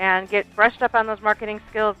and get brushed up on those marketing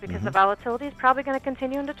skills, because the volatility is probably going to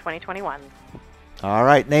continue into 2021. All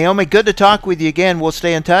right, Naomi, good to talk with you again. We'll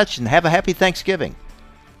stay in touch and have a happy Thanksgiving.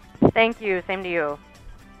 Thank you. Same to you.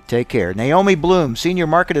 Take care. Naomi Blohm, Senior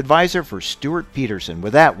Market Advisor for Stewart Peterson.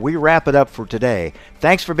 With that, we wrap it up for today.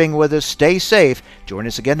 Thanks for being with us. Stay safe. Join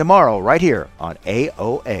us again tomorrow right here on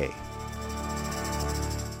AOA.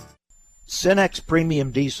 Cenex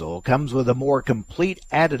Premium Diesel comes with a more complete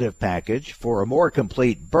additive package for a more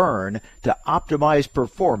complete burn to optimize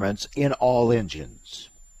performance in all engines.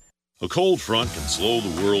 A cold front can slow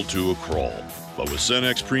the world to a crawl, but with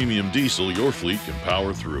Cenex Premium Diesel, your fleet can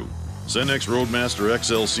power through. Cenex Roadmaster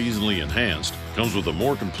XL Seasonally Enhanced comes with a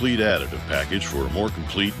more complete additive package for a more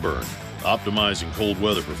complete burn, optimizing cold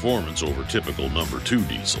weather performance over typical number 2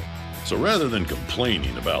 diesel. So rather than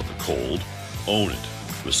complaining about the cold, own it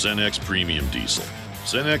with Cenex Premium Diesel.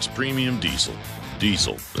 Cenex Premium Diesel.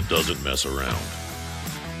 Diesel that doesn't mess around.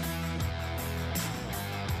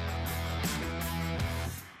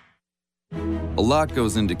 A lot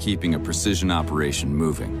goes into keeping a precision operation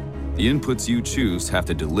moving. The inputs you choose have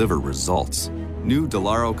to deliver results. New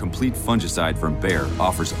Delaro Complete Fungicide from Bayer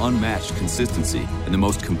offers unmatched consistency and the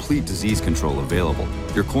most complete disease control available.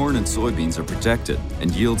 Your corn and soybeans are protected and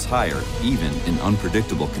yields higher even in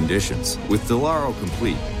unpredictable conditions. With Delaro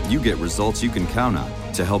Complete, you get results you can count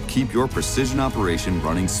on to help keep your precision operation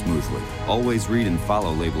running smoothly. Always read and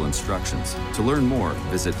follow label instructions. To learn more,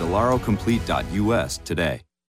 visit delarocomplete.us today.